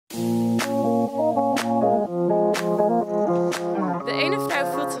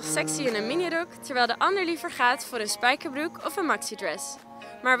sexy in een minirok, terwijl de ander liever gaat voor een spijkerbroek of een maxidress.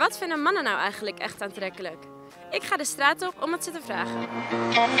 Maar wat vinden mannen nou eigenlijk echt aantrekkelijk? Ik ga de straat op om het ze te vragen.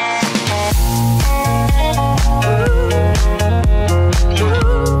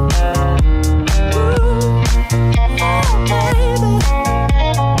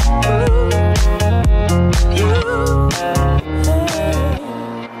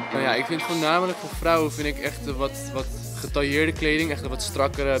 Nou ja, ik vind voornamelijk voor vrouwen vind ik echt wat getailleerde kleding, echt wat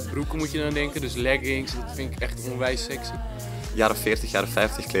strakkere broeken moet je dan denken, dus leggings, dat vind ik echt onwijs sexy. Jaren 40, jaren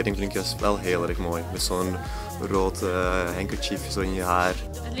 50 kleding vind ik juist wel heel erg mooi. Met zo'n rood handkerchief zo in je haar.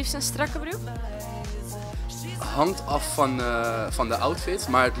 Het liefst een strakke broek? Hangt af van de outfit,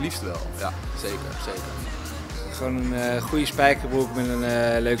 maar het liefst wel. Ja, zeker. Gewoon een goede spijkerbroek met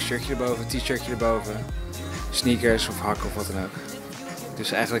een leuk shirtje erboven, een t-shirtje erboven. Sneakers of hakken of wat dan ook.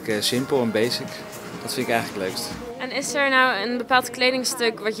 Dus eigenlijk simpel en basic. Dat vind ik eigenlijk het leukst. En is er nou een bepaald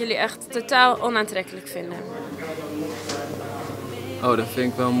kledingstuk wat jullie echt totaal onaantrekkelijk vinden? Oh, dat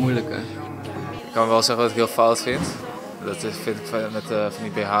vind ik wel moeilijk, hè. Ik kan wel zeggen dat ik heel fout vind. Dat vind ik met van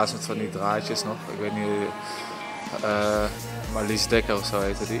die BH's met van die draadjes nog. Ik weet niet, Marlies Dekker of zo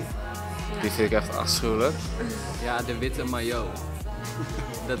heette die. Die vind ik echt afschuwelijk. Ja, de witte maillot.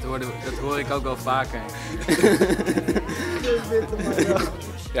 Dat hoor ik ook wel vaker.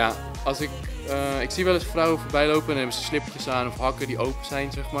 Ja, ik zie wel eens vrouwen voorbij lopen en hebben ze slippertjes aan of hakken die open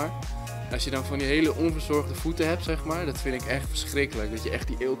zijn, zeg maar. Als je dan van die hele onverzorgde voeten hebt, zeg maar, dat vind ik echt verschrikkelijk. Dat je echt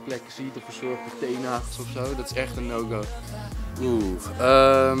die eeltplekken ziet of verzorgde teennagels of zo, dat is echt een no-go.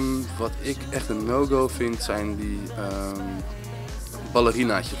 Wat ik echt een no-go vind zijn die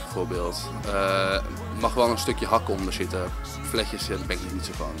ballerinaatjes bijvoorbeeld. Mag wel een stukje hakken onder zitten. Vletjes, daar ben ik niet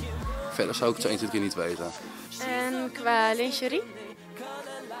zo van. Verder zou ik het zo 1, 2 keer niet weten. En qua lingerie?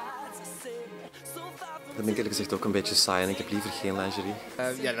 Dat ben ik eerlijk gezegd ook een beetje saai en ik heb liever geen lingerie.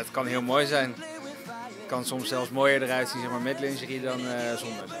 Ja, dat kan heel mooi zijn. Het kan soms zelfs mooier eruit zien, zeg maar, met lingerie dan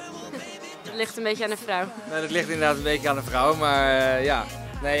zonder. Dat ligt een beetje aan de vrouw. Nou, dat ligt inderdaad een beetje aan de vrouw, maar ja.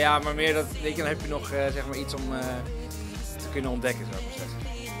 Nee, ja, maar meer dat, weet je, dan heb je nog zeg maar iets om te kunnen ontdekken, zou ik maar zeggen.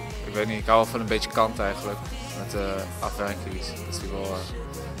 Ik weet niet, ik hou wel van een beetje kant eigenlijk. Met afwerkings. Dat vind ik wel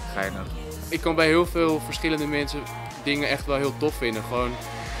geinig. Ik kan bij heel veel verschillende mensen dingen echt wel heel tof vinden. Gewoon,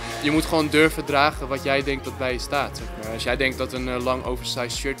 je moet gewoon durven dragen wat jij denkt dat bij je staat. Zeg maar. Als jij denkt dat een lang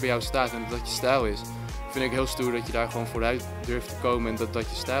oversized shirt bij jou staat en dat je stijl is, vind ik heel stoer dat je daar gewoon vooruit durft te komen en dat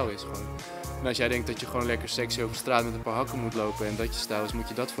je stijl is. Gewoon. En als jij denkt dat je gewoon lekker sexy over straat met een paar hakken moet lopen en dat je stijl is, moet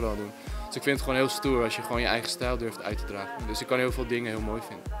je dat vooral doen. Dus ik vind het gewoon heel stoer als je gewoon je eigen stijl durft uit te dragen. Dus ik kan heel veel dingen heel mooi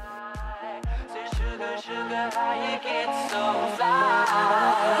vinden.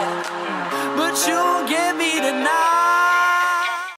 But you give me the night.